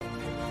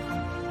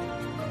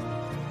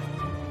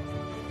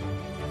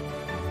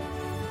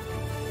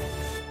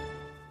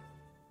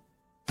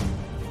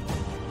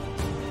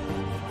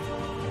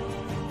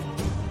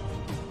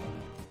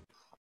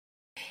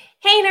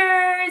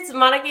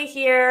Monica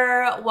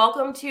here.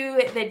 Welcome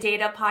to the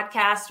Data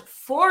Podcast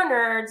for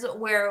Nerds,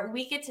 where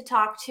we get to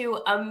talk to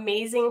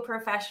amazing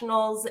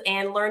professionals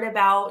and learn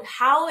about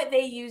how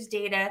they use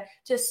data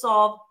to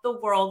solve the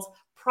world's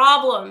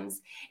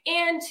problems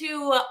and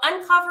to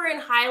uncover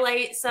and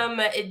highlight some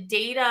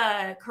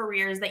data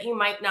careers that you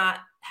might not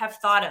have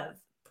thought of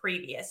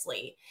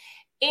previously.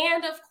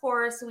 And of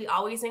course, we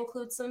always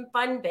include some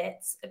fun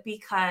bits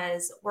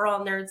because we're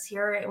all nerds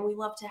here and we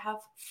love to have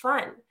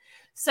fun.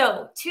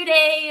 So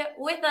today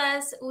with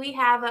us, we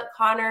have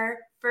Connor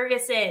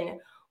Ferguson.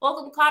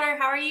 Welcome, Connor.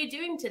 How are you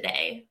doing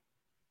today?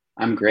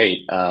 I'm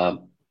great.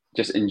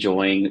 Just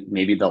enjoying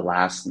maybe the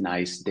last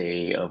nice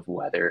day of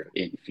weather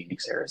in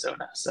Phoenix,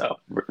 Arizona. So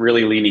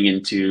really leaning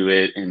into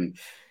it and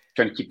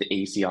trying to keep the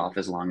AC off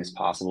as long as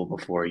possible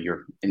before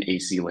you're in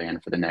AC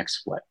land for the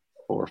next,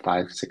 4,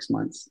 5, 6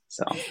 months.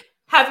 So,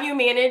 Have you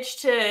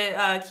managed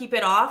to keep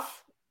it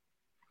off?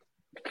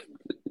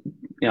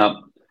 you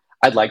know,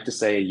 I'd like to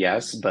say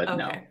yes, but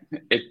no.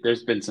 Okay.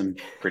 There's been some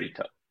pretty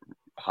tough,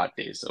 hot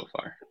days so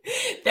far.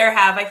 There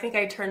have. I think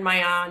I turned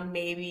mine on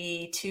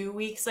maybe 2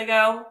 weeks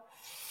ago.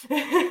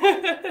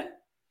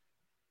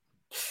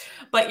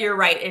 But you're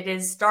right. It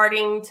is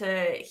starting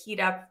to heat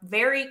up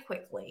very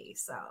quickly.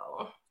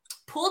 So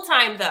pool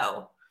time,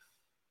 though.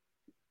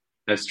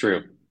 That's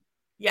true.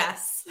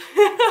 Yes.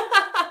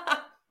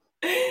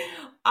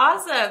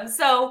 Awesome.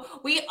 So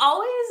we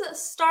always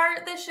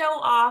start the show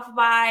off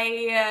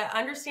by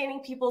understanding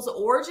people's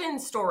origin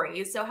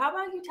stories. So how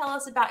about you tell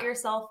us about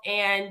yourself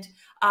and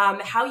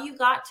how you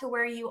got to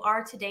where you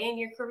are today in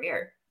your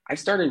career? I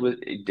started with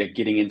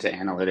getting into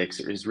analytics.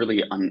 It was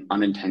really an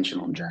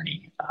unintentional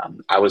journey.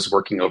 I was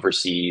working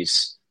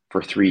overseas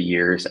for 3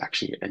 years.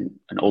 Actually,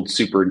 an old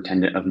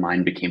superintendent of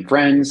mine became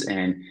friends,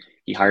 and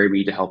he hired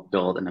me to help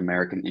build an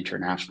American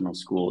international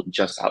school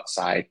just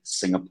outside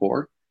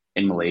Singapore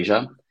in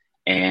Malaysia.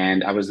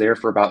 And I was there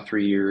for about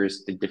 3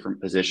 years, did different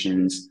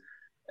positions.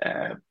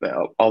 A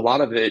lot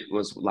of it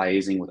was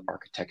liaising with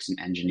architects and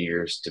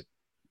engineers to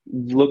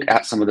look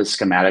at some of the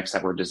schematics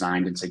that were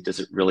designed and say, does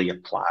it really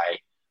apply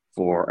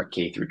for a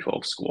K through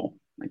 12 school?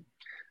 Like,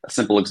 a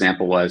simple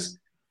example was,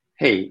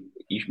 hey,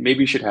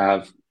 maybe you should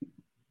have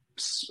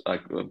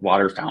like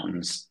water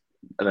fountains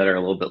that are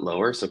a little bit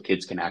lower so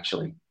kids can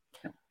actually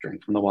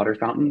drink from the water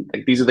fountain.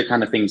 Like, these are the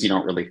kind of things you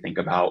don't really think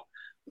about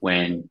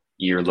when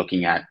you're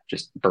looking at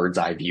just bird's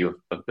eye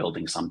view of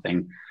building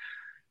something.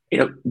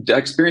 The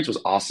experience was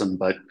awesome,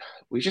 but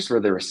we just were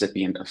the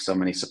recipient of so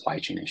many supply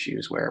chain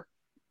issues where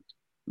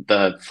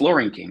the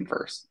flooring came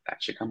first.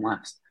 That should come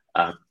last.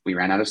 We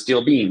ran out of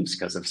steel beams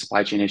because of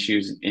supply chain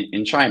issues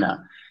in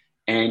China.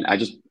 And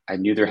I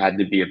knew there had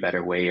to be a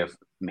better way of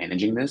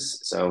managing this.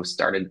 So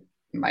started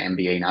my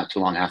MBA not too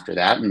long after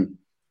that and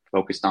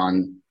focused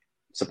on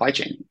supply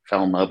chain.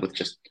 Fell in love with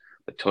just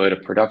the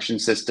Toyota production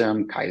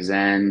system,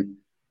 Kaizen,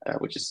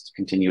 which is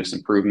continuous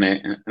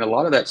improvement. And a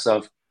lot of that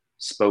stuff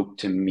spoke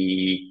to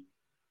me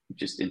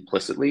just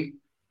implicitly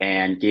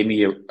and gave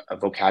me a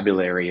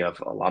vocabulary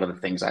of a lot of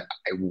the things I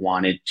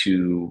wanted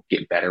to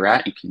get better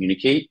at and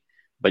communicate,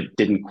 but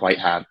didn't quite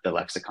have the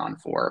lexicon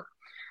for.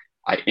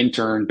 I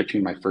interned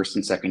between my first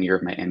and second year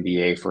of my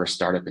MBA for a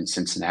startup in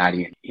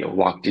Cincinnati, and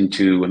walked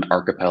into an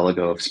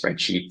archipelago of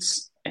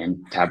spreadsheets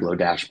and Tableau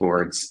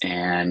dashboards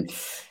and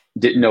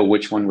didn't know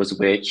which one was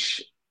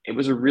which. It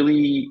was a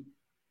really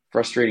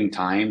frustrating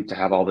time to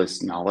have all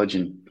this knowledge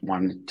and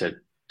wanted to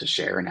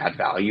share and add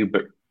value,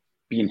 but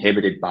be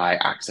inhibited by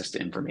access to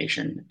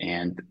information.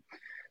 And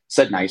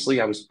said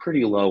nicely, I was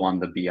pretty low on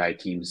the BI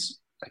team's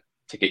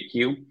ticket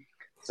queue.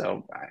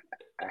 So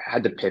I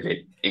had to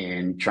pivot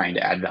in trying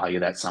to add value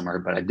that summer,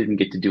 but I didn't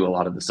get to do a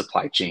lot of the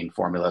supply chain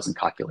formulas and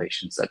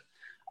calculations that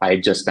I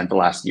had just spent the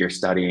last year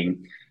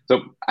studying.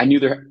 So I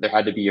knew there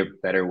had to be a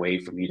better way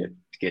for me to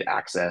get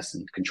access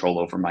and control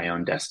over my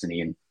own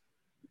destiny. And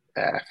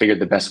I figured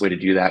the best way to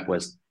do that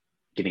was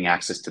getting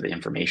access to the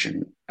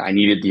information. I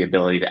needed the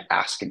ability to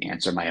ask and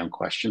answer my own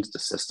questions to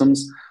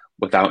systems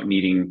without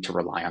needing to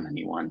rely on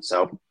anyone.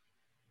 So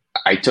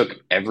I took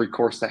every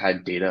course that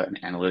had data and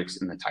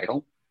analytics in the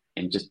title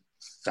and just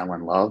fell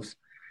in love.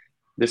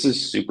 This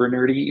is super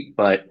nerdy,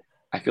 but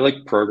I feel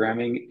like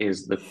programming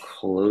is the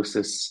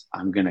closest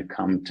I'm going to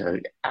come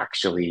to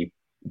actually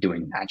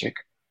doing magic,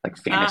 like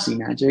fantasy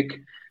Ah. magic,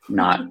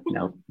 not,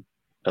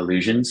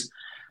 illusions.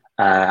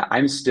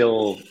 I'm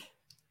still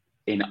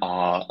in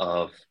awe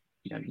of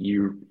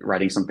you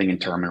writing something in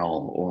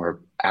Terminal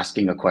or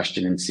asking a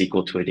question in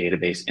SQL to a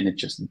database, and it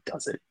just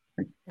does it.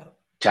 Like,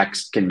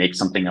 text can make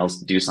something else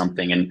do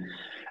something, and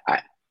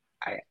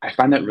I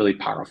find that really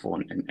powerful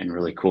and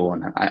really cool,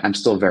 and I'm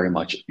still very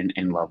much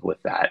in love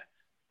with that.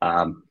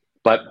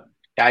 But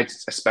I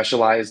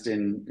specialized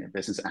in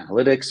business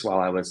analytics while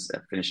I was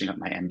finishing up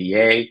my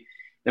MBA,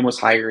 then was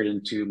hired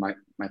into my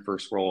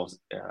first role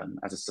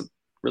as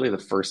really the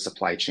first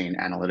supply chain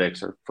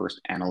analytics or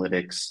first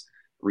analytics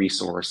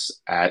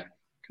resource at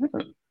kind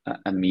of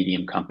a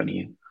medium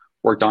company.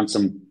 Worked on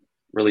some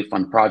really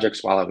fun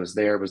projects while I was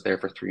there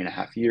for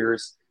 3.5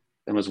 years,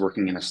 then was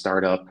working in a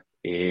startup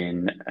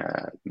in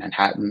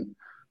Manhattan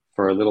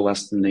for a little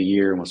less than a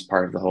year and was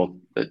part of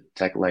the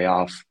tech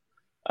layoff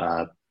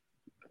uh,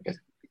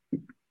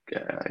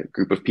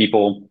 group of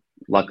people.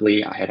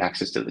 Luckily, I had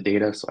access to the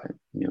data, so I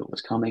knew it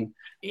was coming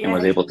and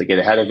was Yeah. able to get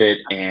ahead of it.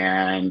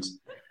 And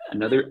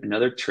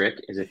another trick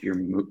is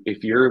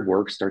if your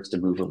work starts to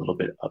move a little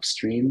bit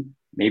upstream,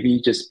 maybe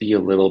just be a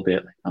little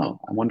bit like, oh,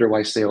 I wonder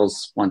why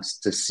sales wants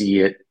to see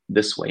it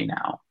this way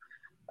now,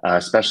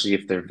 especially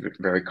if they're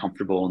very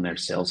comfortable in their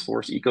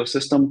Salesforce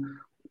ecosystem.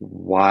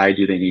 Why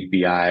do they need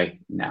BI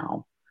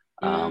now,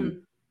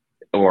 Mm.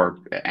 or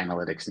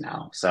analytics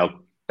now? So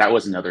that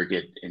was another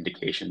good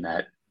indication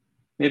that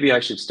maybe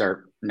I should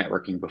start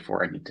networking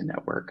before I need to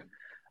network.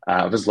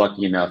 I was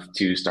lucky enough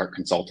to start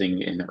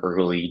consulting in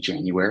early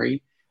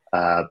January,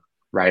 uh,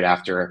 right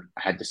after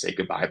I had to say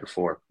goodbye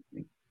before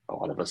a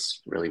lot of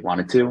us really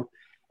wanted to.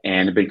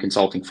 And I've been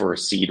consulting for a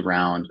seed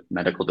round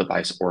medical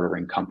device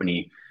ordering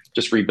company,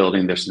 just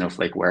rebuilding their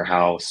Snowflake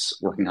warehouse,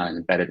 working on an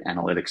embedded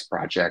analytics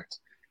project,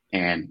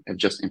 and have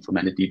just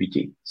implemented DBT.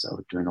 So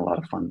doing a lot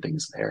of fun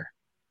things there.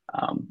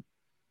 Um,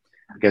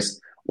 I guess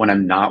when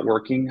I'm not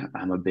working,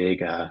 I'm a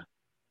big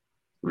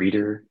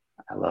reader.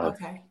 I love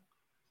Okay.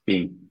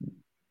 being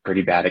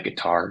pretty bad at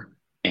guitar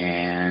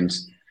and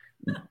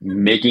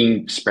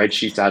making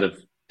spreadsheets out of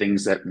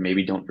things that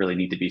maybe don't really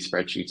need to be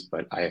spreadsheets,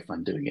 but I have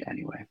fun doing it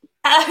anyway.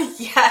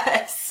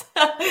 Yes.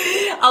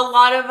 A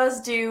lot of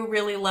us do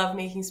really love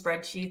making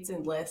spreadsheets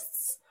and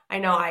lists. I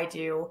know I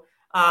do.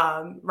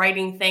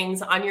 Writing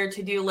things on your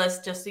to-do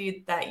list just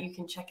that you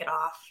can check it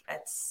off.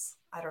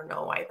 I don't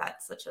know why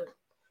that's such a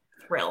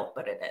thrill,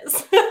 but it is.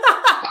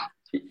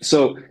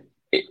 So,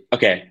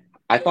 okay,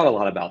 I thought a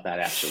lot about that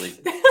actually.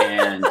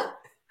 And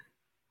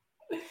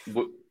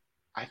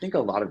I think a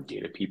lot of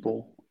data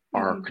people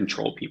are Mhm.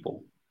 control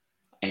people.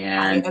 I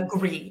And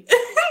agree.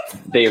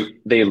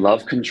 they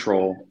love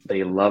control.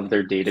 They love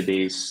their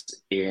database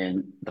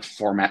in the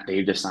format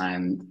they've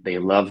designed. They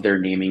love their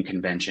naming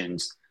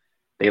conventions.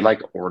 They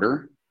like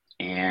order,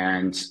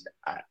 and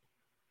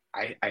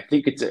I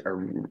think it's a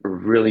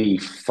really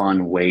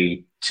fun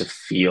way to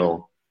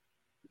feel,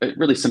 a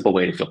really simple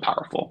way to feel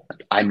powerful.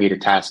 Like I made a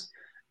task,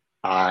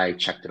 I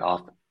checked it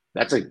off.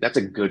 That's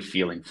a good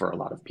feeling for a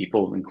lot of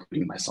people,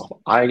 including myself.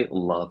 I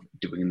love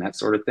doing that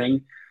sort of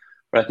thing.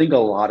 But I think a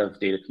lot of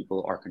data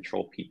people are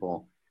control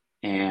people,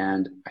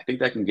 and I think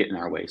that can get in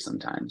our way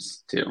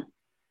sometimes too.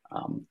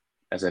 Um,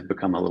 as I've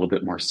become a little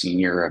bit more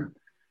senior, I'm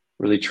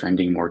really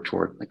trending more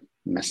toward like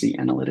messy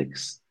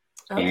analytics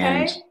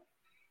and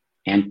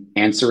Okay.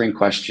 answering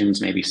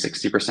questions maybe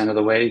 60% of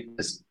the way,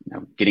 because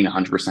getting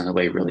 100% of the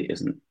way really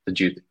isn't the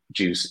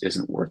juice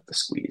isn't worth the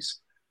squeeze,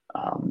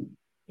 um,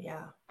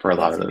 Yeah, for a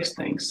lot that's of a those good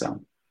point. things.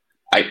 So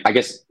I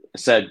guess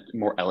said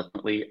more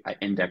eloquently, I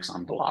index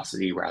on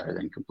velocity rather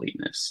than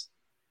completeness.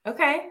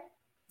 Okay.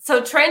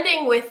 So,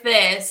 trending with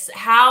this,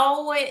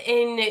 how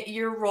in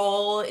your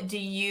role do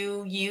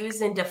you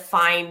use and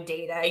define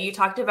data? You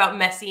talked about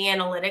messy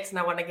analytics, and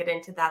I want to get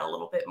into that a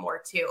little bit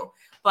more too.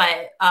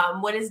 But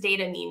what does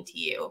data mean to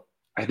you?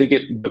 I think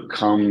it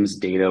becomes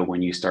data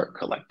when you start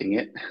collecting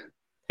it.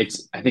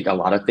 I think a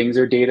lot of things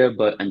are data,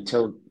 but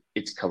until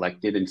it's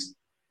collected and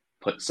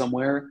put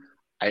somewhere,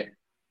 I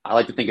I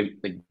like to think of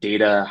the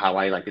data, how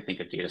I like to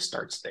think of data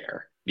starts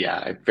there. Yeah,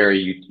 a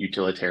very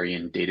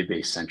utilitarian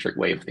database centric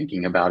way of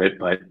thinking about it,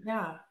 but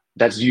Yeah.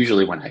 that's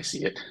usually when I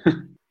see it.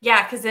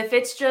 Yeah, because if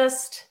it's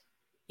just,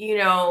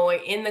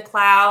 in the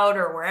cloud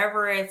or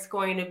wherever it's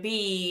going to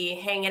be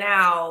hanging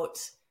out,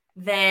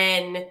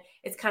 then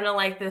it's kind of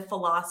like the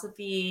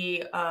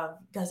philosophy of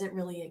does it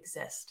really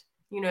exist?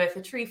 If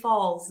a tree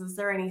falls, is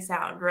there any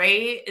sound,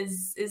 right?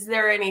 Is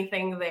there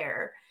anything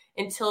there?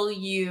 Until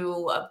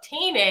you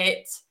obtain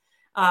it,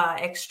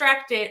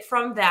 extract it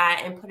from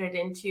that and put it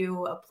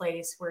into a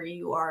place where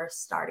you are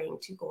starting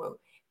to go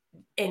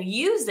and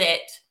use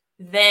it,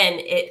 then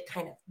it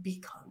kind of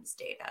becomes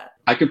data.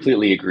 I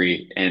completely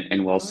agree,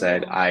 and well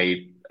said. Oh.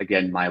 I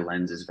again, my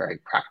lens is very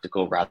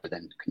practical rather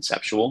than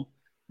conceptual.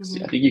 So I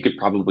Mhm. think you could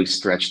probably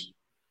stretch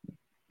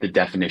the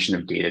definition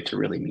of data to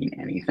really mean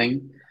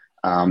anything.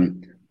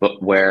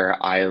 But where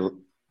I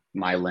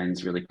my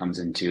lens really comes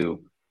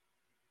into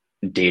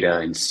data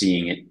and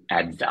seeing it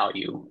add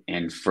value,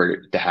 and for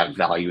it to have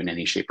value in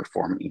any shape or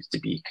form, it needs to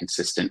be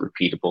consistent,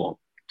 repeatable,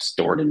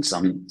 stored in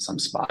some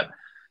spot.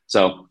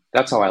 So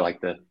that's how I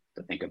like to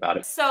think about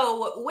it.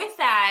 So, with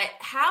that,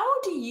 how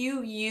do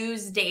you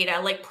use data?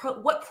 Like,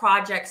 what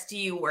projects do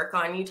you work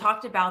on? You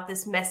talked about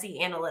this messy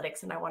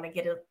analytics, and I want to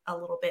get a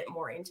little bit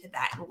more into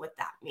that and what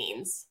that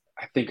means.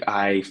 I think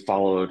I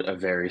followed a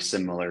very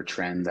similar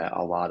trend that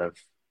a lot of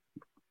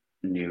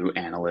new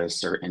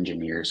analysts or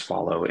engineers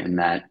follow, in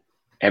that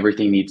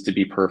everything needs to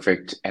be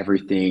perfect.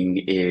 Everything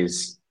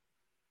is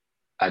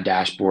a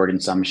dashboard in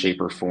some shape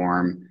or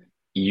form.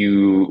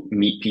 You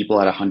meet people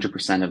at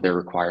 100% of their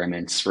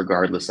requirements,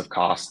 regardless of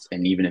cost.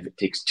 And even if it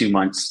takes 2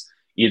 months,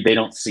 they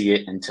don't see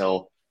it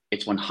until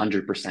it's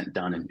 100%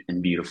 done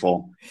and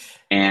beautiful.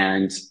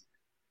 And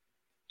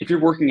if you're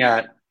working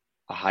at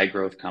a high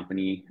growth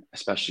company,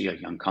 especially a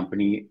young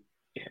company,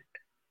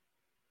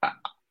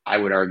 I, I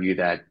would argue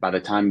that by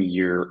the time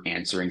you're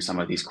answering some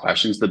of these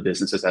questions, the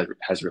business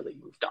has really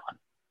moved on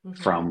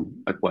Mm-hmm.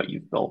 from like what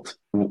you've built.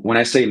 When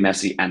I say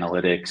messy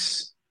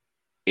analytics,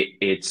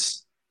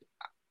 it's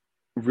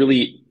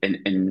really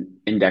an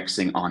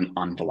indexing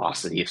on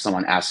velocity. If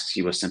someone asks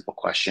you a simple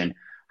question,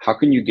 how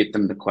can you get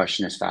them the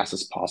question as fast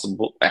as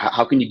possible?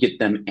 How can you get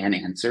them an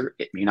answer?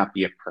 It may not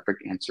be a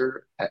perfect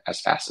answer as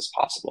fast as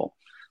possible.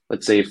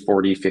 Let's say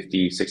 40,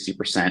 50,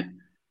 60%,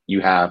 you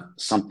have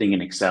something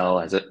in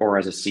Excel or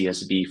as a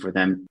CSV for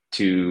them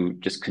to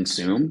just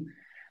consume.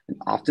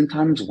 And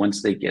oftentimes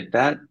once they get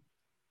that,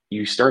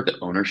 you start the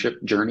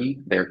ownership journey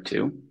there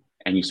too,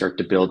 and you start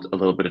to build a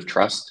little bit of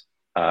trust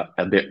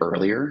a bit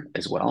earlier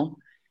as well.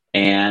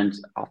 And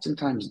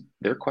oftentimes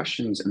their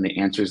questions and the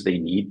answers they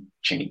need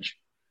change.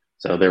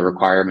 So their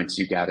requirements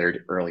you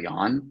gathered early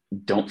on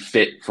don't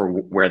fit for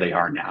where they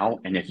are now.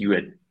 And if you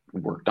had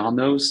worked on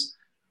those,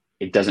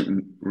 it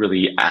doesn't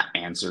really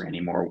answer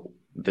anymore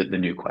the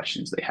new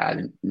questions they had.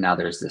 And now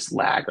there's this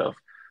lag of,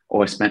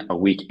 oh, I spent a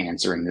week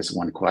answering this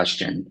one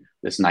question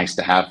that's nice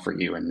to have for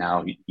you, and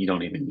now you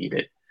don't even need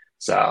it.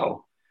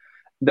 So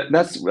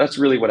that's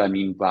really what I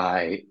mean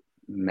by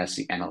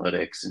messy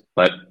analytics.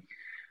 But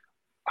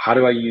how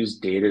do I use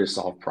data to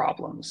solve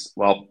problems?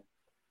 Well,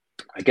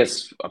 I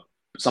guess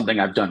something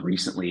I've done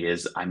recently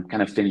is I'm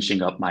kind of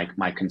finishing up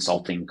my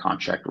consulting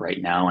contract right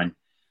now, and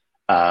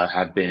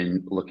have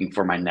been looking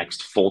for my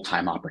next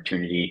full-time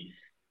opportunity.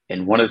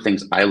 And one of the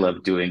things I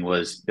love doing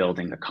was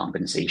building a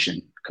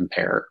compensation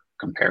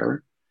comparer.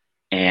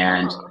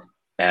 And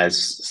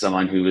as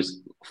someone who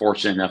was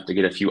fortunate enough to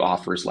get a few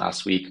offers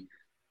last week,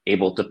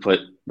 able to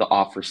put the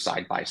offers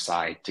side by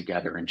side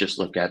together and just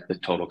look at the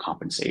total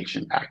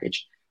compensation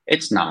package.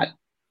 It's not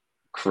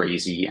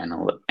crazy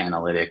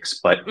analytics,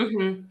 but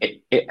Mm-hmm.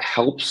 it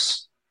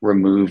helps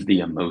remove the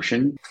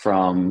emotion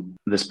from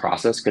this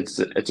process because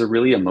it's a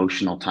really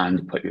emotional time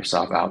to put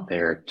yourself out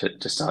there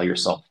to sell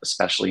yourself,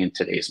 especially in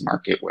today's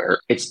market where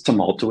it's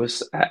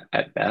tumultuous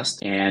at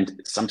best.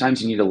 And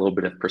sometimes you need a little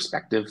bit of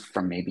perspective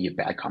from maybe a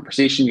bad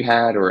conversation you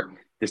had, or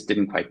this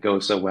didn't quite go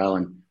so well.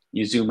 And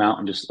you zoom out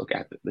and just look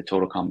at the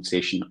total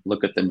compensation,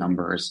 look at the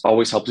numbers,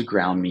 always helps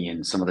ground me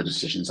in some of the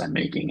decisions I'm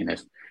making. And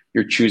if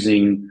you're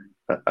choosing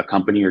a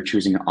company or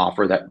choosing an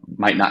offer that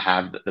might not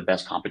have the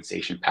best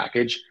compensation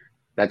package,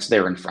 that's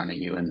there in front of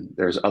you. And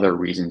there's other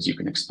reasons you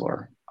can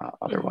explore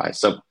otherwise.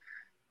 So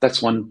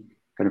that's one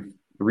kind of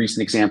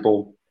recent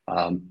example.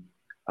 A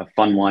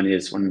fun one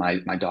is when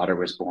my daughter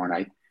was born,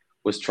 I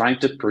was trying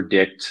to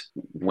predict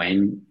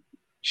when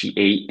she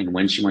ate and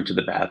when she went to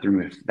the bathroom,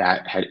 if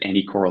that had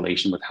any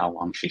correlation with how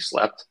long she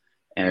slept.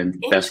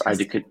 And best I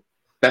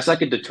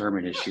could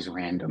determine is she's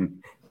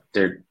random.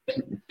 Their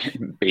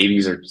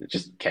babies are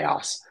just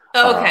chaos.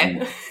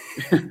 Okay.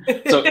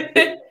 So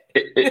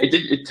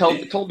it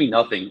told me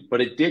nothing,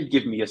 but it did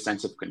give me a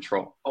sense of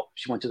control. Oh,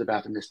 she went to the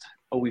bathroom this time.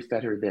 Oh, we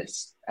fed her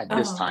this at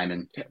this time,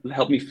 and it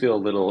helped me feel a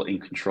little in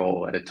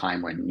control at a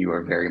time when you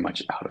are very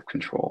much out of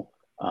control.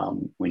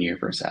 When you're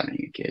first having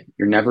a kid,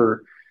 you're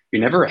never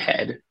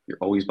ahead. You're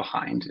always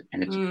behind,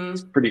 and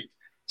it's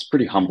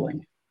pretty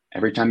humbling.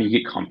 Every time you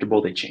get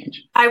comfortable, they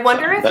change. I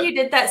wonder if you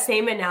did that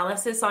same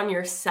analysis on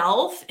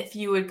yourself, if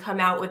you would come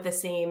out with the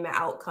same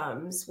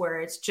outcomes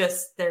where it's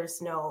just,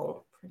 there's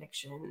no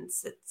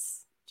predictions.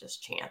 It's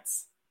just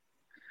chance.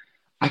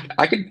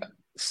 I could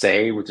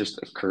say with just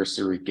a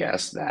cursory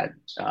guess that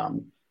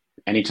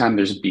anytime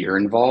there's beer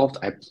involved,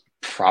 I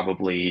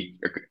probably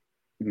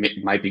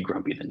might be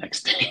grumpy the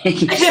next day.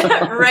 So,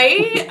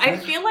 right? I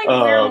feel like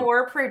we're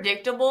more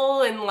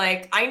predictable, and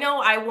like, I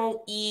know I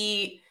won't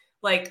eat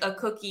like a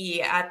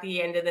cookie at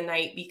the end of the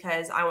night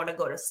because I want to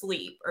go to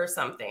sleep or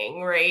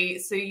something, right?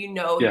 So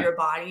your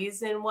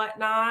bodies and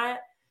whatnot.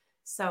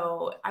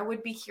 So I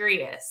would be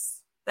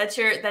curious. That's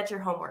your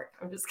homework.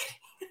 I'm just kidding.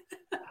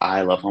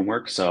 I love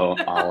homework, so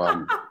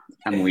I'm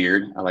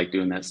weird. I like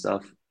doing that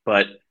stuff.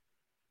 But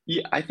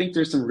yeah, I think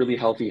there's some really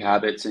healthy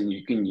habits, and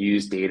you can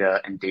use data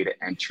and data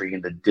entry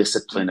and the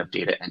discipline of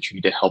data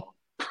entry to help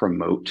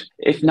promote,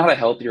 if not a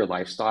healthier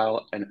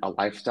lifestyle, and a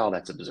lifestyle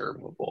that's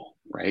observable,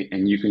 right?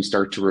 And you can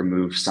start to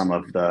remove some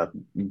of the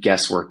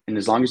guesswork. And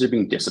as long as you're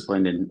being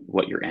disciplined in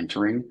what you're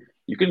entering,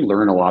 you can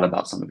learn a lot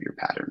about some of your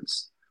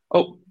patterns.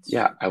 Oh,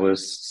 yeah, I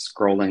was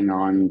scrolling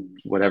on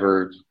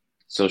whatever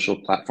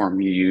social platform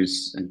you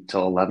use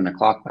until 11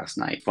 o'clock last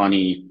night.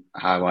 Funny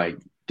how I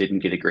didn't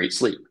get a great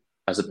sleep,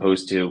 as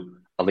opposed to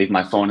I'll leave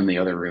my phone in the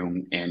other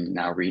room and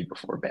now read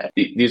before bed.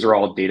 These are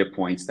all data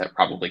points that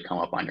probably come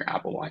up on your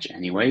Apple Watch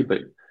anyway,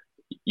 but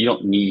you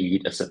don't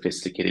need a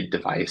sophisticated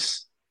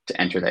device to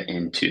enter that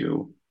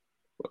into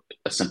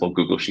a simple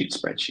Google Sheet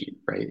spreadsheet,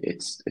 right?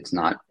 It's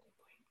not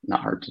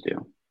hard to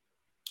do.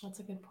 That's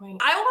a good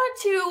point. I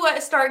want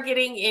to start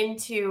getting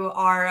into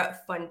our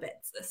fun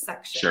bits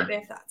section, Sure.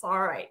 If that's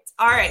all right.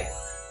 All right.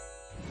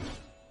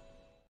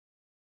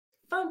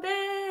 Fun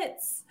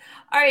bits.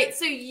 All right.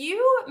 So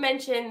you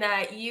mentioned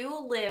that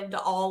you lived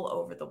all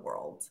over the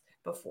world.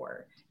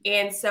 before.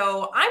 And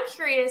so I'm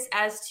curious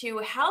as to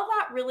how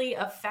that really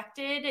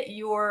affected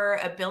your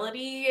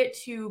ability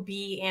to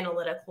be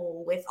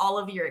analytical with all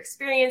of your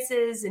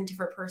experiences and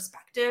different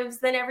perspectives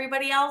than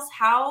everybody else.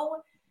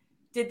 How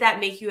did that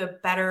make you a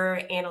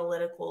better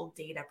analytical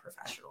data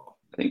professional?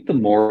 I think the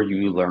more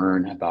you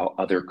learn about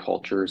other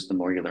cultures, the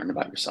more you learn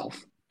about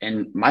yourself.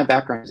 And my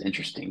background is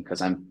interesting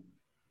because I'm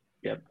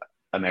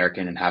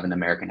American and have an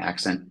American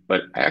accent,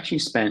 but I actually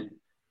spent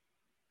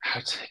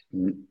I'd say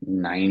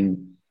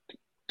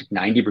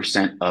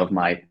 90% of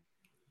my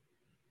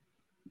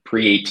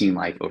pre-18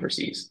 life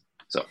overseas.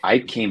 So I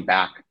came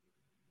back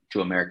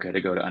to America to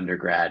go to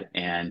undergrad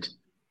and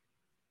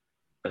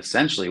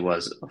essentially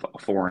was a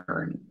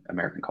foreigner in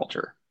American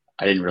culture.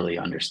 I didn't really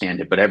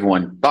understand it, but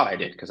everyone thought I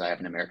did because I have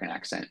an American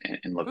accent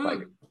and look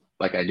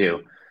like I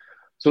do.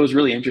 So it was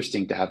really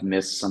interesting to have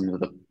missed some of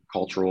the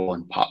cultural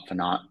and pop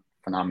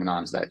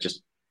phenomenons that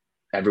just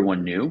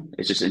everyone knew.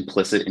 It's just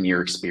implicit in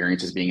your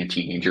experience as being a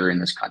teenager in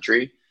this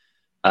country.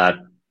 I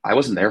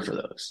wasn't there for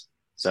those.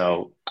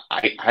 So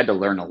I had to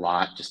learn a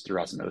lot just through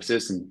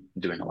osmosis and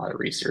doing a lot of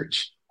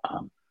research.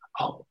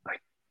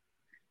 Like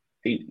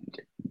the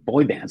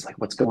boy bands, like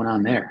what's going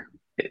on there?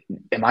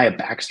 Am I a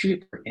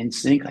Backstreet or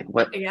NSYNC? Like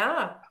what?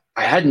 Yeah.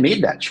 I hadn't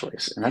made that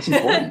choice, and that's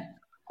important.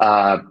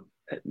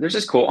 There's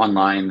this quote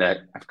online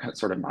that I've kind of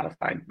sort of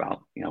modified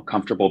about,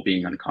 comfortable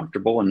being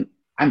uncomfortable, and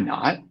I'm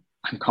not.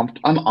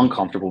 I'm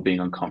uncomfortable being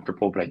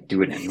uncomfortable, but I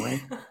do it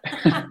anyway.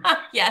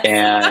 Yes.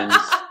 And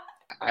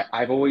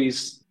I've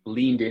always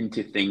leaned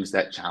into things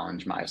that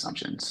challenge my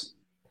assumptions.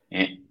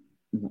 And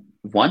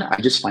one, I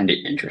just find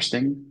it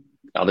interesting,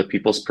 other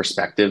people's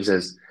perspectives.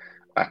 As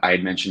I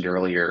had mentioned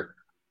earlier,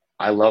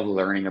 I love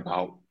learning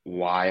about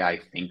why I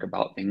think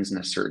about things in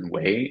a certain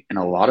way. And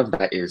a lot of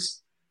that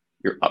is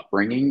your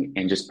upbringing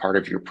and just part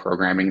of your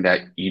programming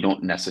that you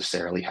don't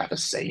necessarily have a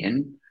say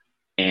in.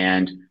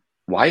 And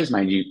why is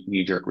my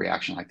knee-jerk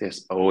reaction like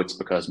this? Oh, it's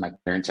because my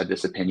parents had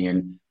this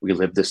opinion. We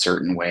lived a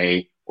certain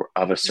way. We're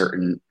of a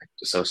certain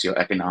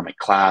socioeconomic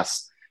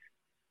class.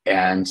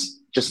 And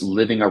just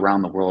living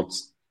around the world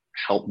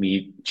helped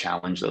me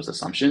challenge those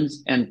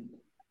assumptions. And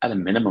at a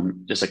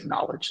minimum, just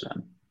acknowledge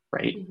them,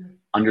 right? Mm-hmm.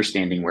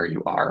 Understanding where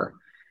you are.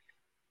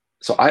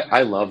 So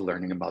I love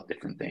learning about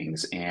different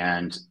things.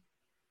 And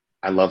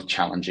I love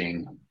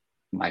challenging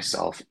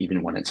myself,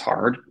 even when it's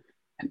hard.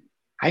 And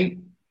I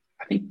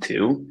think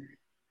too,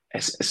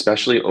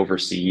 especially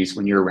overseas,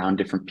 when you're around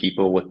different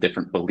people with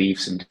different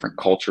beliefs and different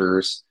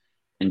cultures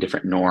and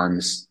different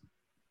norms,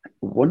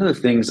 one of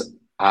the things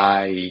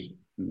I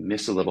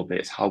miss a little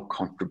bit is how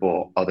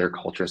comfortable other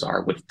cultures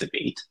are with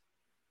debate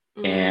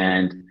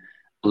and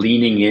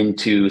leaning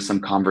into some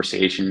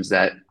conversations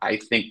that I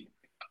think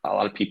a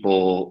lot of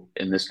people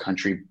in this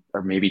country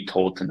are maybe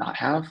told to not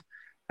have.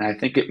 And I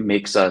think it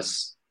makes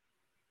us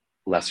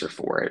lesser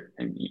for it.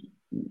 And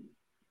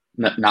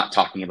not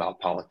talking about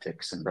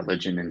politics and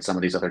religion and some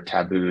of these other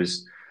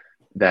taboos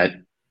that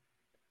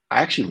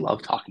I actually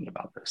love talking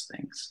about those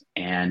things.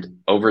 And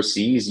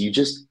overseas,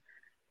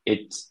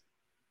 it's,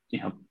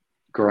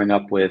 growing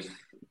up with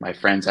my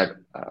friends, I have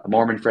a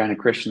Mormon friend, a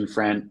Christian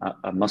friend,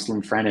 a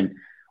Muslim friend, and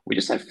we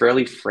just had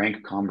fairly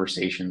frank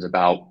conversations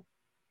about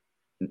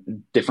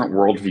different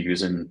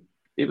worldviews. And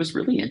it was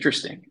really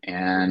interesting.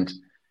 And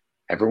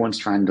everyone's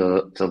trying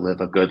to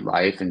live a good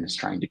life and is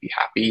trying to be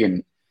happy.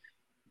 And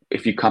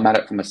if you come at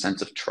it from a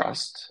sense of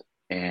trust,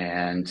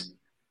 and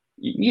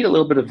you need a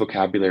little bit of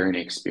vocabulary and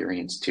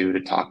experience too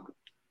to talk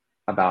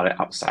about it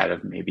outside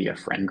of maybe a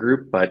friend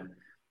group, but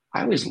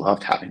I always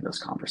loved having those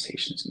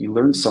conversations. You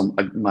learn so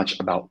much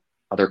about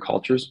other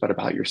cultures, but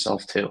about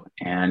yourself too.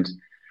 And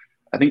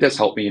I think that's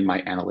helped me in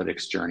my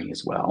analytics journey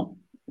as well.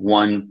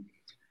 One,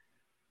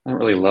 I don't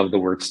really love the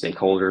word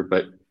stakeholder,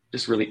 but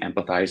just really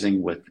empathizing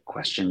with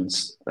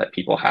questions that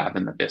people have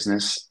in the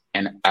business.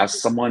 And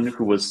as someone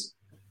who was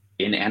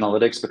in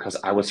analytics because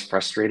I was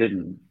frustrated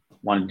and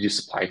wanted to do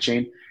supply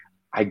chain,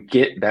 I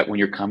get that when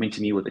you're coming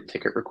to me with a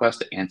ticket request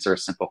to answer a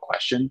simple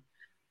question,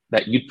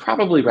 that you'd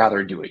probably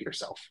rather do it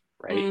yourself,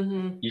 right?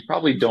 Mm-hmm. You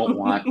probably don't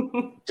want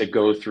to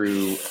go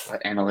through an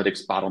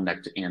analytics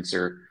bottleneck to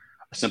answer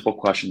a simple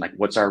question like,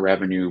 what's our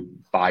revenue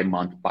by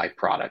month by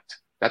product?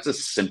 That's a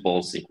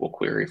simple SQL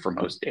query for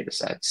most data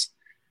sets.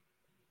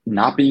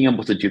 Not being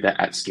able to do that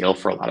at scale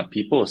for a lot of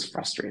people is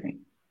frustrating.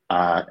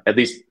 At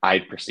least I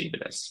perceive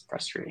it as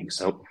frustrating.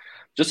 So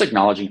just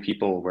acknowledging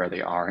people where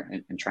they are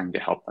and trying to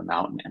help them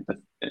out,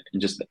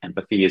 and just the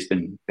empathy has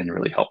been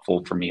really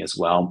helpful for me as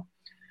well.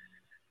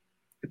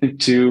 I think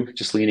too,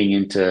 just leaning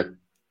into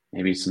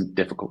maybe some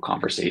difficult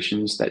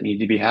conversations that need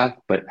to be had,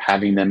 but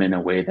having them in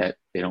a way that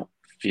they don't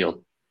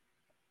feel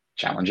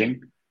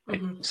challenging,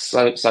 mm-hmm.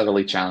 like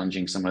subtly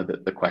challenging some of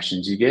the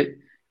questions you get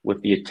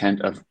with the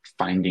intent of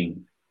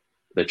finding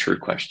the true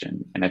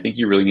question. And I think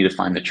you really need to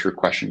find the true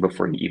question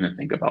before you even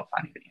think about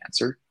finding the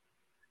answer.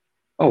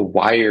 Oh,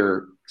 why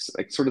are,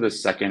 like, sort of the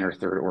second or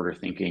third order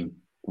thinking,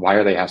 why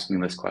are they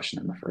asking this question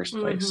in the first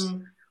place?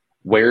 Mm-hmm.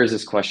 Where is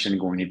this question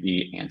going to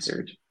be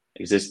answered?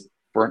 Is this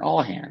for an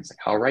all hands? Like,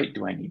 how right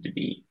do I need to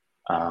be?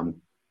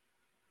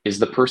 is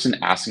the person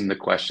asking the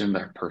question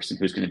the person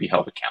who's going to be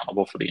held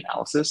accountable for the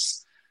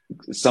analysis?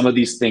 Some of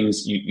these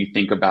things you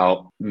think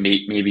about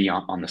maybe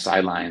on the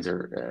sidelines,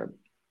 or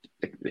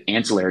the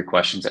ancillary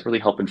questions that really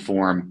help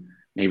inform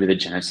maybe the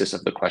genesis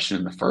of the question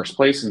in the first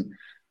place. And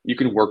you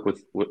can work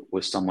with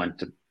someone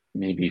to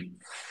maybe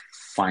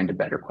find a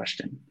better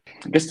question.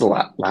 I guess the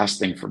last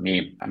thing for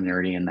me, I'm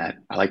nerdy in that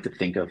I like to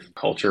think of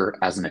culture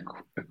as an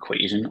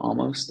equation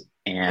almost.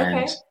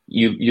 And Okay.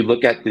 you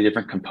look at the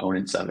different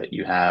components of it.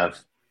 You have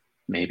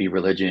maybe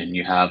religion,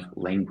 you have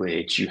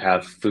language, you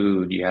have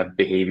food, you have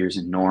behaviors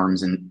and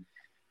norms. And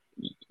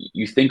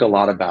you think a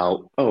lot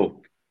about,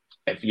 oh,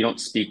 if you don't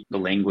speak the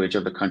language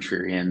of the country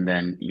you're in,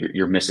 then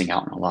you're missing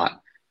out on a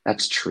lot.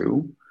 That's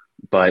true,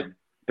 but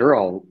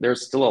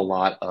there's still a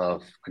lot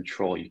of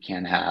control you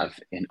can have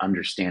in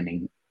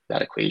understanding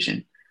that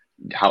equation.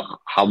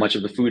 How much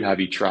of the food have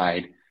you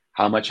tried?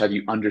 How much have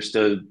you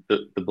understood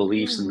the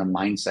beliefs and the Mm.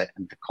 mindset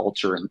and the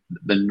culture and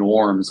the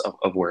norms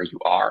of where you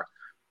are?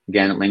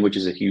 Again, language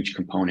is a huge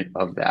component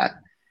of that.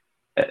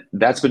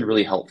 That's been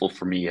really helpful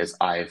for me as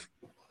I've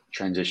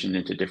transitioned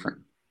into different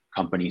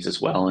companies as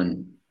well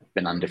and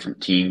been on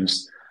different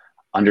teams,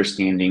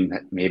 understanding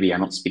that maybe I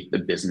don't speak the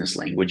business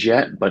language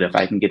yet, but if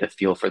I can get a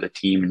feel for the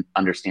team and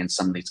understand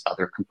some of these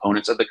other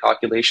components of the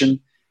calculation,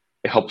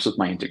 it helps with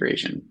my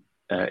integration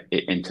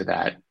into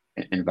that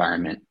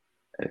environment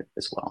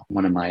as well.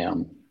 One of my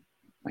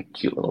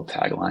cute little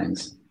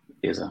taglines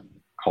is a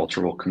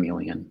cultural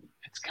chameleon.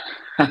 It's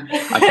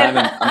kind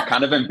of, I'm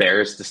kind of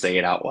embarrassed to say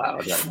it out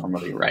loud. I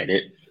normally write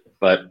it,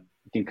 but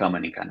you can come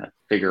in and kind of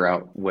figure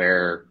out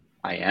where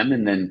I am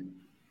and then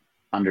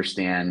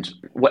understand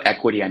what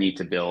equity I need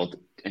to build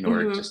in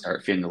order to Hmm.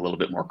 start feeling a little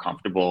bit more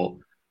comfortable,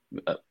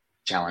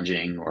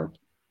 challenging, or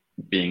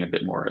being a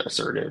bit more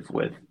assertive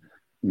with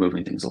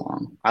moving things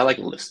along. I like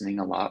listening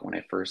a lot when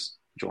I first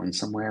join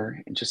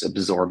somewhere and just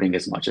absorbing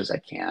as much as I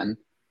can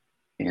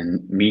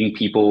and meeting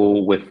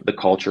people with the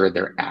culture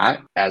they're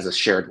at as a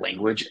shared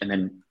language and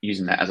then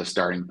using that as a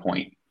starting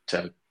point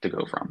to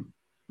go from.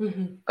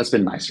 Hmm. That's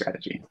been my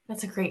strategy.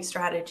 That's a great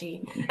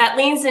strategy. That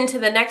leans into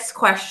the next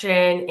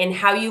question in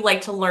how you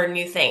like to learn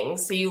new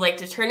things. So you like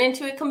to turn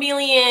into a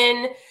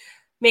chameleon,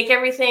 make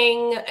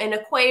everything an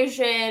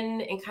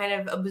equation, and kind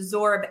of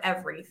absorb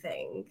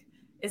everything.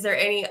 Is there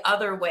any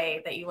other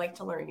way that you like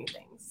to learn new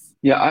things?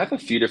 Yeah, I have a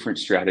few different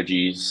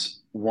strategies.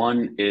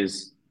 One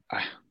is,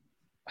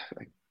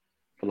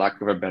 for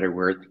lack of a better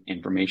word,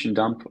 information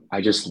dump.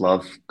 I just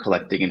love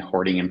collecting and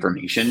hoarding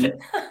information.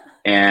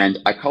 And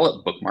I call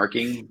it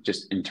bookmarking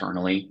just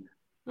internally,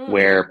 Mm.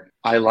 where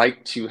I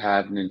like to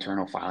have an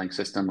internal filing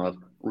system of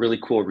really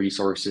cool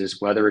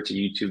resources, whether it's a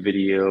YouTube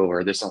video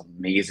or this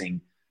amazing,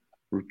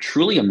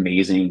 truly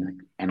amazing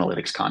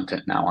analytics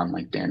content now on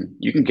LinkedIn.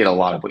 You can get a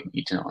lot of what you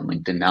need to know on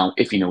LinkedIn now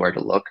if you know where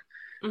to look.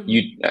 Hmm.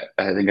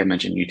 I think I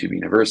mentioned YouTube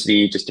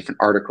University, just different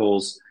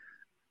articles.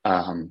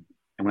 And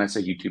when I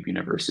say YouTube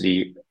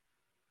University,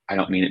 I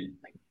don't mean it.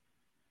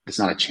 It's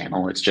not a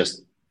channel. It's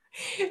just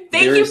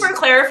Thank you for there's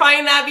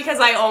clarifying that because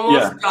I yeah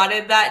almost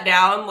jotted that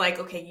down. Like,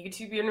 okay,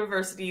 YouTube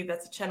University,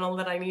 that's a channel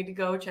that I need to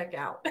go check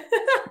out.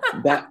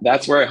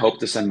 that's where I hope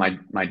to send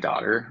my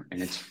daughter,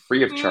 and it's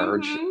free of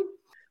charge. Hmm.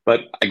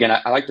 But again,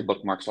 I like to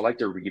bookmark, so I like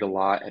to read a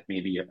lot at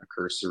maybe a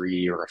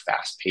cursory or a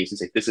fast pace and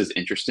say, this is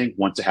interesting.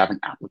 Once I have an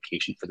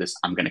application for this,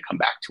 I'm going to come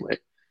back to it.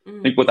 I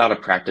think Hmm. without a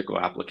practical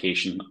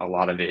application, a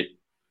lot of it,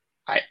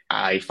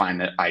 I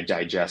find that I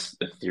digest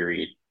the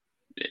theory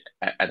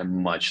at a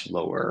much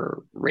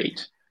lower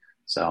rate.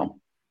 So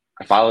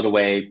I file it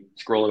away,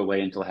 scroll it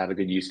away until I have a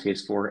good use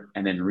case for it,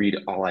 and then read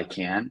all I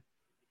can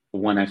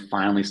when I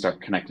finally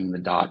start connecting the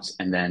dots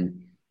and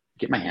then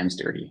get my hands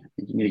dirty.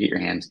 You need to get your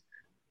hands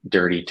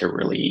dirty to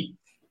really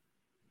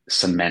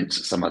cement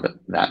some of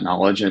that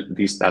knowledge. At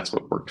least that's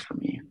what worked for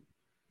me.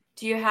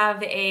 Do you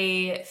have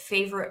a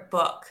favorite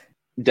book?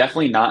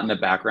 Definitely not in the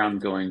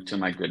background going to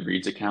my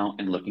Goodreads account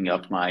and looking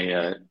up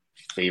my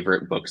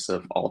favorite books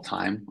of all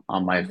time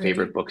on my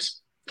favorite Great.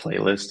 books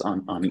playlist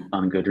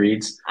on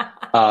Goodreads.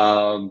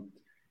 Um,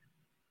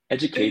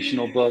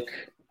 Educational book.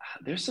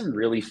 There's some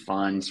really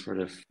fun sort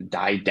of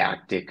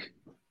didactic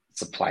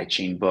supply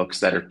chain books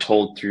that are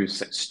told through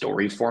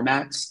story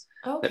formats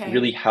that Okay.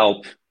 really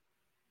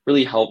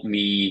help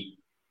me,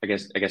 I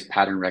guess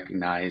pattern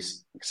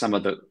recognize some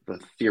of the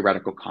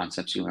theoretical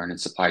concepts you learn in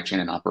supply chain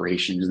and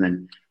operations, and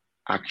then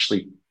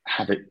actually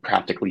have it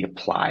practically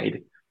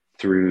applied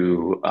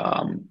through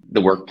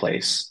the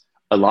workplace.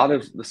 A lot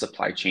of the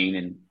supply chain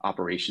and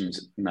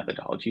operations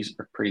methodologies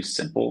are pretty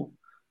simple.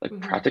 Like Hmm.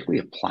 practically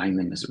applying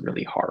them is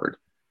really hard.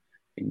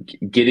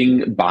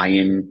 Getting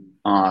buy-in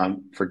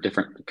for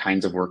different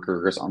kinds of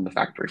workers on the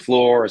factory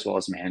floor, as well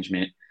as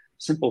management,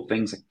 simple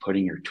things like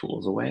putting your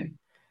tools away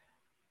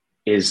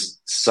is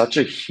such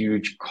a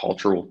huge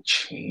cultural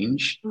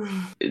change,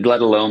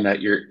 let alone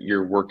that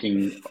you're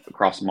working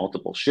across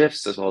multiple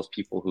shifts as well as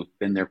people who've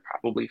been there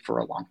probably for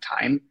a long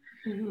time.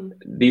 Hmm.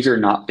 These are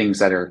not things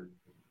that are,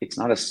 it's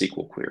not a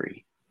SQL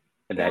query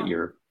that Yeah.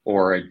 you're,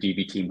 or a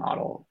DBT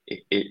model.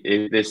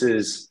 This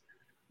is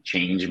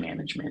change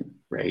management,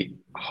 right?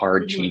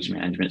 Hard Hmm. change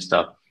management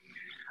stuff.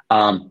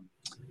 Um,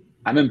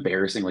 I'm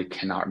embarrassingly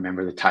cannot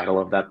remember the title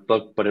of that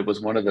book, but it was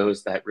one of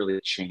those that really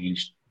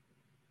changed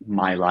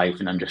my life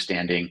and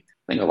understanding.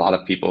 I think a lot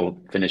of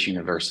people finish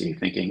university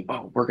thinking,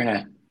 oh, we're going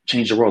to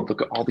change the world.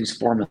 Look at all these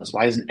formulas.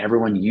 Why isn't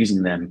everyone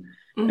using them?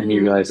 And you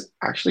Hmm. realize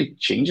actually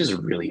change is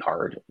really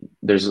hard.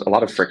 There's a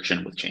lot of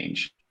friction with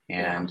change.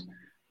 Yeah. And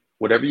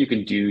whatever you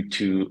can do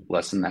to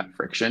lessen that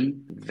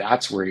friction,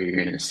 that's where you're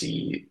going to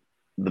see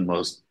the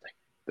most, like,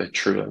 the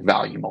true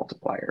value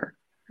multiplier.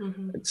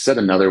 Hmm. Said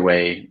another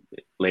way,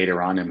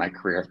 later on in my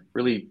career, I've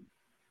really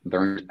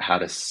learned how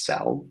to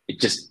sell. It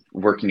just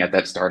working at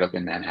that startup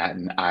in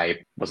Manhattan, I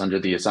was under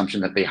the assumption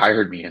that they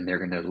hired me and they're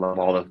going to love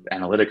all the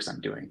analytics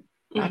I'm doing.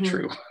 Not Hmm.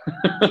 true.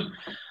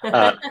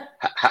 uh,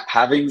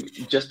 Having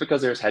just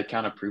because there's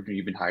headcount approved and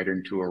you've been hired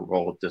into a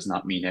role does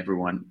not mean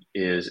everyone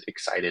is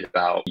excited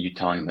about you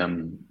telling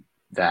them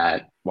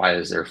that why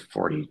is there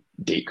 40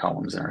 date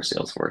columns in our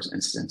Salesforce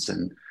instance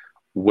and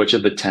which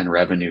of the 10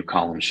 revenue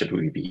columns should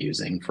we be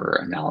using for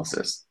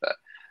analysis?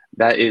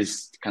 That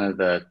is kind of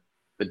the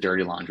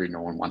dirty laundry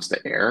no one wants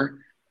to air.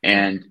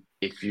 Yeah. And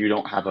if you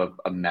don't have a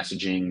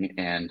messaging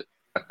and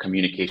a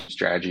communication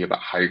strategy about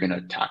how you're going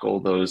to tackle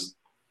those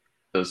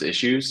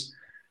issues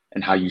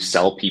and how you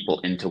sell people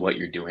into what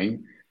you're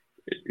doing,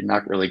 you're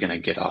not really going to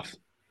get off.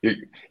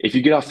 If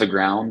you get off the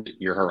ground,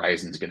 your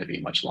horizon is going to be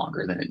much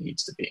longer than it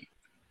needs to be.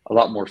 A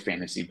lot more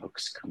fantasy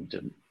books come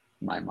to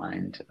my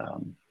mind,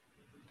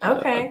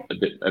 Okay.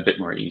 a bit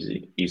more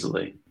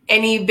easily.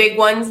 Any big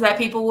ones that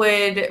people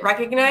would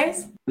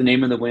recognize? The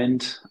Name of the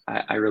Wind.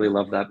 I really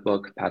love that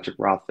book. Patrick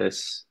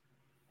Rothfuss.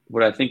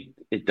 What I think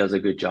it does a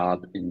good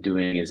job in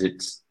doing is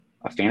it's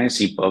a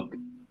fantasy book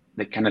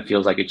that kind of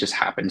feels like it just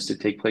happens to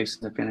take place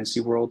in the fantasy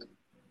world,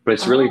 but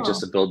it's really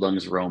just Oh. a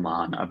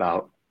Bildungsroman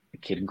about a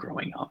kid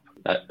growing up.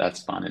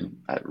 That's fun.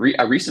 And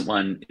a recent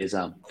one is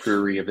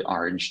Brewery of the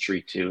Orange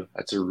Tree too.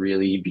 That's a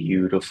really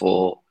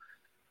beautiful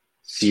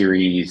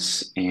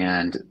series,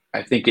 and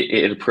I think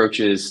it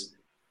approaches,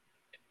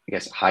 I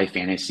guess, high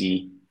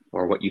fantasy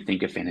or what you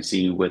think of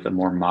fantasy with a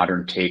more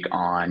modern take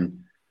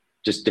on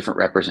just different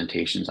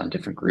representations on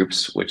different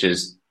groups, which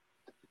is,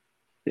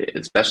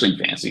 especially in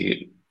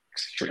fantasy,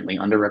 extremely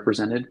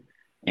underrepresented.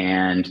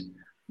 And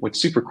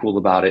what's super cool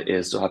about it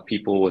is to have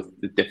people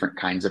with different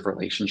kinds of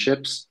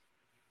relationships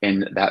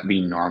and that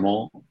being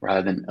normal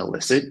rather than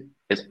illicit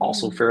is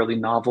also Mhm. fairly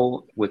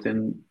novel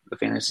within the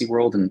fantasy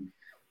world. And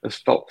it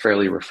felt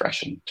fairly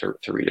refreshing to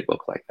read a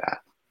book like that.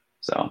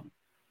 So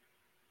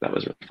that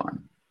was really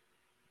fun.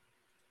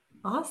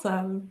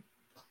 Awesome.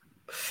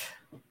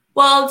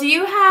 Well, do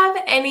you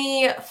have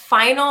any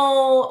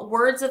final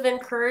words of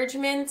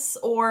encouragement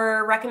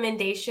or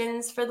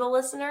recommendations for the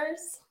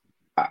listeners?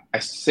 I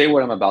say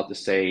what I'm about to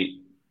say,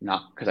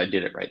 not because I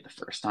did it right the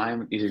first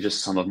time. These are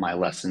just some of my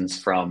lessons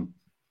from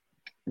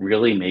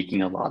really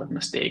making a lot of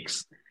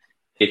mistakes.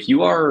 If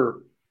you are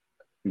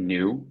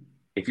new,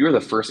 if you're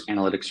the first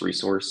analytics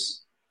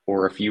resource,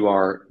 or if you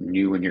are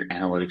new in your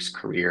analytics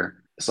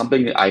career,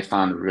 something that I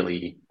found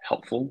really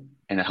helpful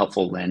and a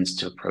helpful lens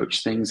to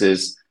approach things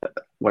is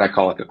what I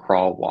call like a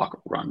crawl,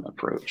 walk, run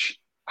approach.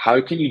 How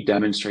can you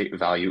demonstrate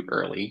value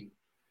early?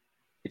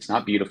 It's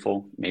not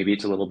beautiful. Maybe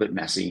it's a little bit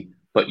messy,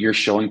 but you're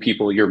showing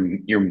people you're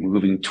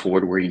moving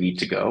toward where you need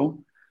to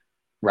go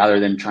rather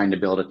than trying to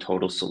build a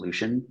total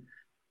solution.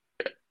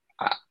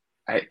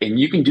 And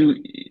you can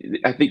do,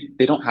 I think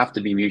they don't have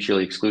to be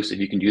mutually exclusive.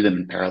 You can do them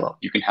in parallel.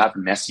 You can have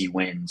messy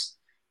wins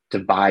to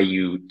buy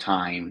you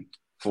time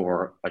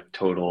for a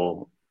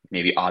total,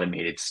 maybe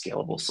automated,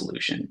 scalable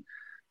solution.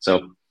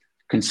 So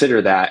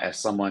consider that as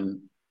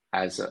someone,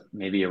 as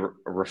maybe a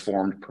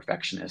reformed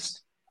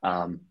perfectionist.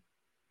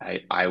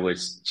 I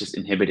was just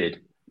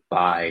inhibited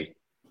by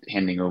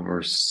handing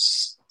over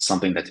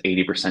something that's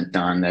 80%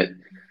 done, that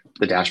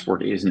the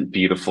dashboard isn't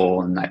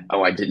beautiful, and that,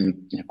 oh, I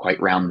didn't,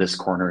 quite round this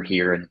corner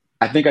here. And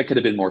I think I could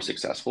have been more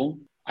successful.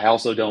 I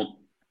also don't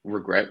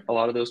regret a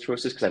lot of those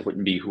choices because I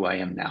wouldn't be who I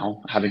am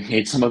now having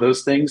made some of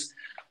those things.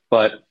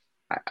 But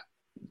I,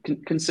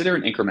 consider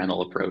an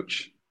incremental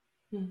approach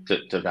Hmm.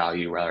 to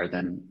value rather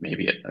than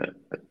maybe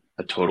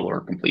a total or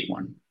complete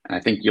one. And I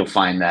think you'll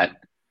find that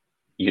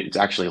it's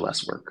actually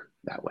less work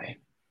that way.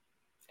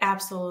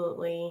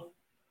 Absolutely.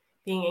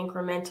 Being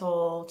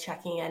incremental,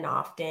 checking in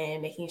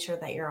often, making sure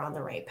that you're on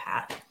the right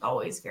path,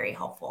 always very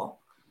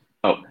helpful.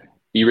 Oh,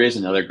 you raised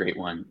another great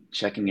one.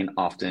 Checking in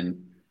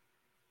often.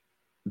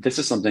 This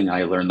is something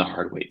I learned the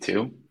hard way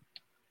too.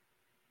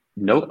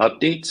 No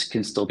updates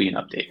can still be an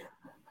update.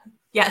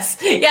 Yes,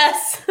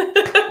 yes.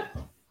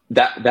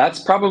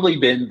 That's probably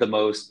been the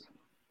most,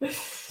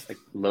 like,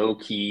 low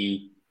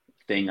key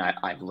thing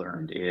I've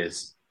learned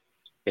is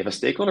if a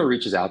stakeholder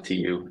reaches out to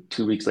you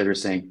 2 weeks later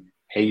saying,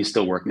 "Hey, you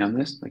still working on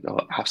this?" Like, oh,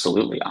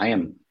 absolutely. I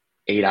am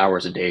 8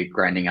 hours a day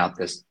grinding out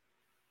this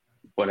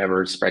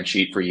whatever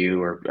spreadsheet for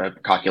you or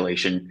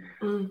calculation.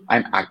 Mm,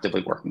 I'm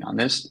actively working on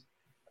this.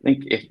 I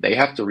think if they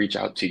have to reach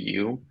out to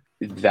you,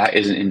 that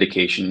is an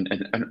indication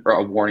or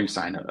a warning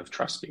sign of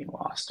trust being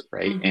lost,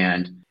 right? mhm.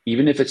 And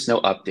even if it's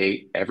no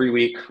update, every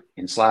week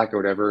in Slack or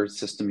whatever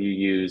system you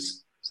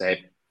use,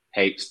 say,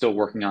 hey, still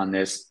working on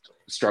this.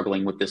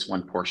 struggling with this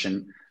one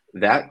portion,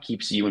 that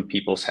keeps you in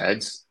people's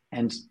heads.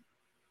 And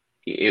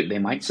they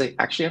might say,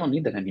 actually, I don't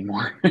need that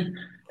anymore.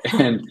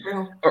 And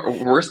True. or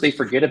worse, they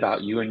forget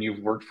about you and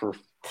you've worked for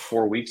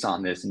 4 weeks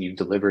on this and you've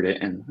delivered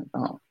it. And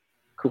oh,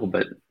 cool,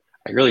 but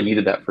I really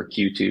needed that for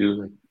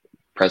Q2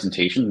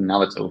 presentation. And now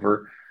that's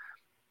over.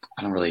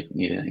 I don't really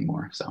need it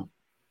anymore. So I'm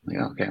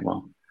like, okay,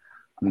 well,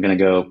 I'm gonna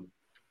go.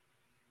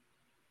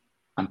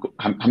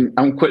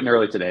 I'm quitting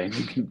early today,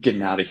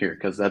 getting out of here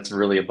because that's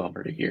really a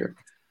bummer to hear.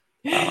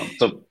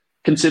 So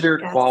consider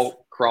Yes.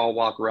 crawl,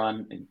 walk,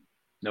 run, and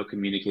no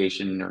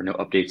communication or no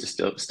updates is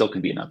still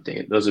can be an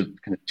update. Those are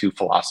kind of two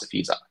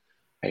philosophies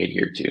I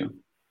adhere to.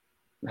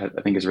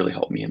 I think has really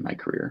helped me in my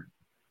career.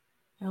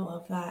 I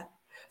love that.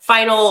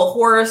 Final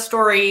horror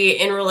story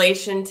in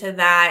relation to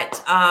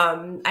that.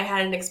 I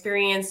had an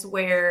experience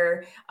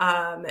where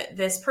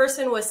this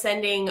person was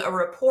sending a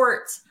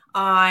report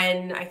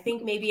on, I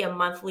think, maybe a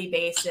monthly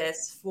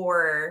basis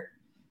for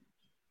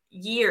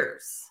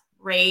years,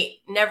 right?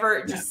 Never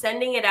Yeah. just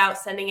sending it out,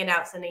 sending it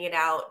out, sending it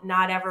out,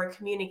 not ever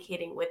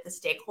communicating with the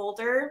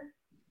stakeholder.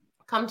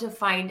 Come to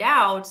find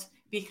out,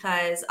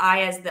 because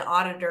I, as the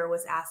auditor,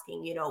 was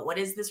asking, what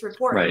is this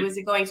report? Who Right. is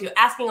it going to?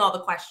 Asking all the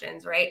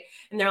questions, right?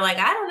 And they're like,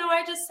 I don't know.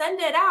 I just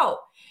send it out.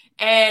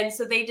 And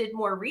so they did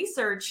more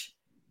research.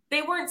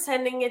 They weren't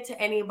sending it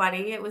to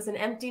anybody. It was an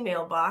empty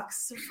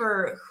mailbox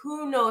for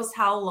who knows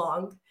how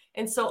long.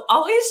 And so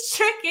always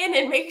check in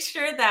and make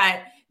sure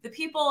that the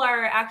people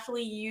are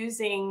actually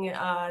using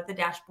the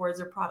dashboards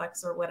or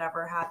products or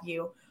whatever have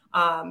you,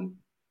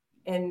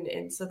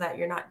 and so that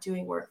you're not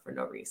doing work for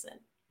no reason.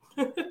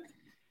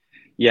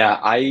 Yeah,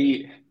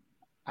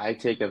 I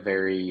take a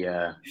very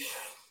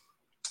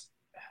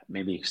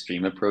maybe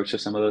extreme approach to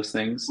some of those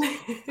things.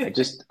 I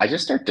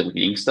just start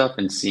deleting stuff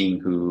and seeing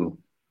who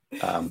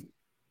um,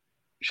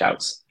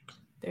 shouts.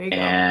 There you go.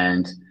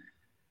 And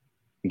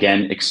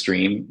again,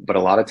 extreme, but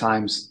a lot of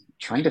times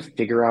trying to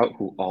figure out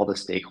who all the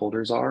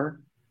stakeholders are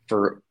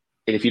for,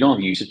 and if you don't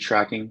have usage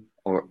tracking,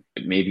 or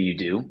maybe you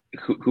do,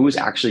 who is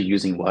actually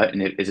using what,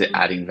 and is it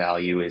adding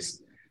value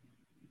is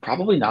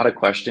probably not a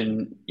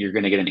question you're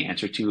going to get an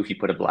answer to if you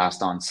put a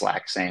blast on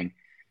Slack saying,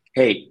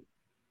 hey,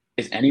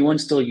 is anyone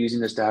still using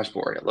this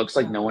dashboard? It looks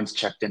like Yeah. no one's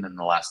checked in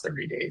the last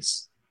 30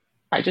 days.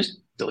 I just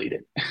delete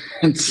it.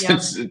 and,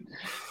 Yep.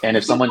 and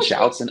if someone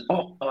shouts and,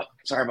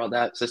 sorry about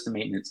that, system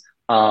maintenance.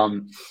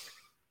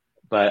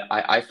 But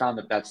I found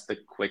that that's the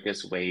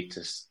quickest way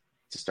to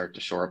start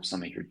to shore up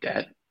some of your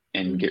debt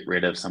and get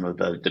rid of some of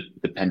the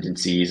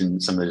dependencies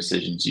and some of the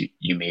decisions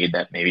you made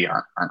that maybe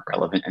aren't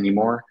relevant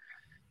anymore.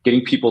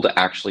 Getting people to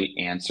actually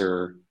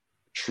answer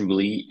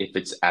truly if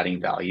it's adding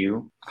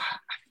value. I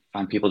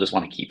find people just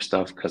want to keep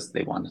stuff because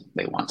they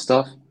want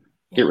stuff.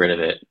 Get Yeah. rid of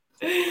it.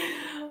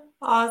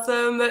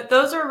 Awesome.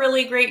 Those are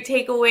really great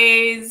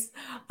takeaways,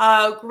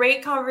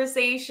 great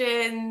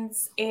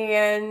conversations,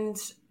 and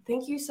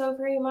thank you so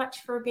very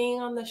much for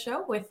being on the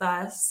show with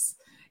us.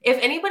 If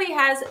anybody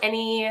has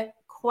any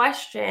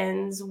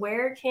questions,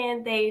 where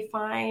can they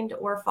find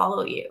or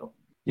follow you?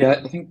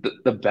 Yeah, I think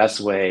the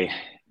best way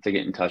to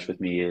get in touch with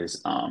me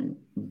is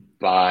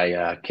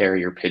by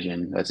carrier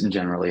pigeon. That's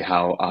generally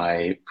how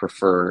I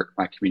prefer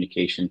my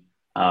communication.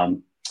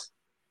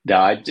 No,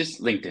 I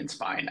just LinkedIn's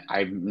fine.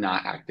 I'm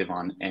not active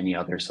on any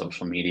other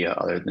social media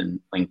other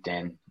than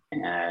LinkedIn,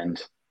 and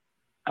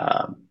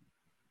um,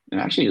 I'm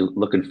actually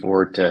looking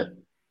forward to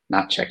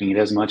not checking it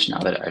as much now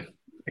that I've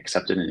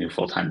accepted a new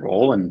full-time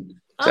role and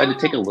excited to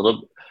take a Oh,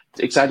 little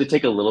excited to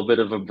take a little bit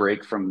of a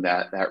break from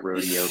that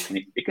rodeo.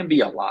 It can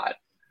be a lot,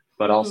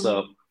 but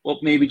also, mhm. well,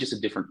 maybe just a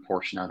different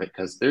portion of it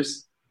because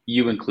there's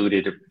you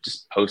included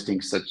just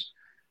posting such.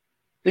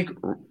 I think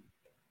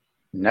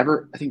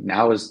never. I think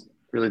now is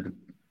really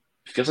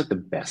feels like the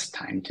best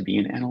time to be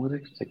in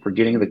analytics. Like we're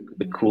getting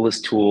the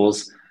coolest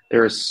tools.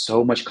 There is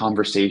so much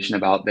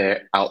conversation out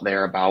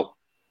there about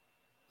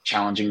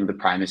challenging the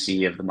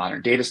primacy of the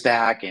modern data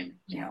stack and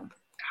Yeah.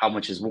 how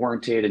much is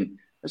warranted. And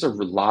there's a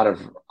lot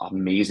of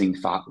amazing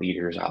thought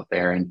leaders out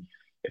there. And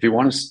if you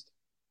want to,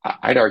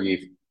 I'd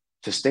argue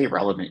to stay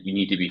relevant, you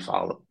need to be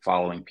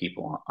following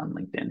people on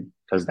LinkedIn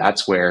because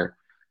that's where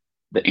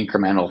the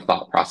incremental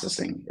thought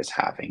processing is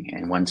happening.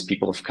 And once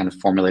people have kind of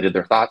formulated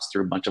their thoughts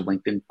through a bunch of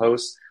LinkedIn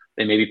posts,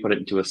 they maybe put it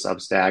into a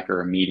Substack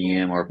or a Yeah.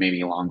 Medium or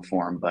maybe a long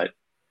form. But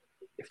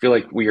I feel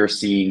like we are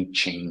seeing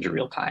change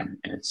real time,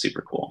 and it's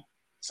super cool.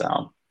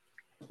 So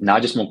now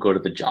I just won't go to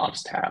the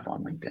jobs tab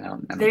on LinkedIn.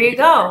 I There don't need you to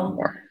go there go.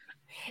 anymore.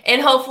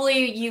 And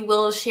hopefully you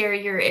will share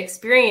your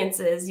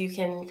experiences. You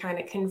can kind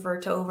of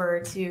convert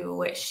over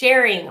to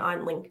sharing on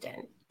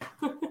LinkedIn.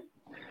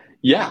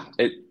 Yeah,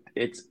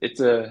 it's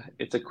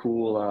a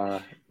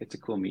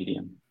cool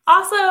medium.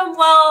 Awesome.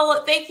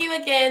 Well, thank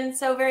you again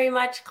so very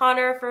much,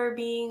 Connor, for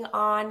being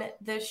on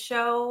the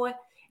show.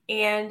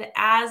 And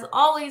as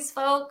always,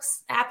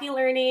 folks, happy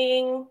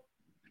learning.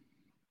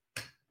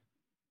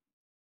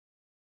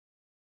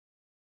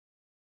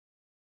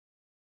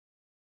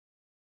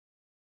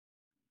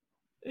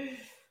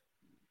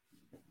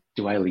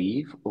 Do I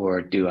leave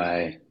or do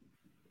I?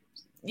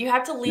 You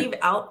have to No. leave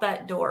out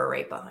that door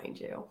right behind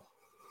you.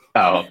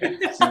 Oh, okay.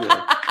 See you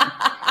later.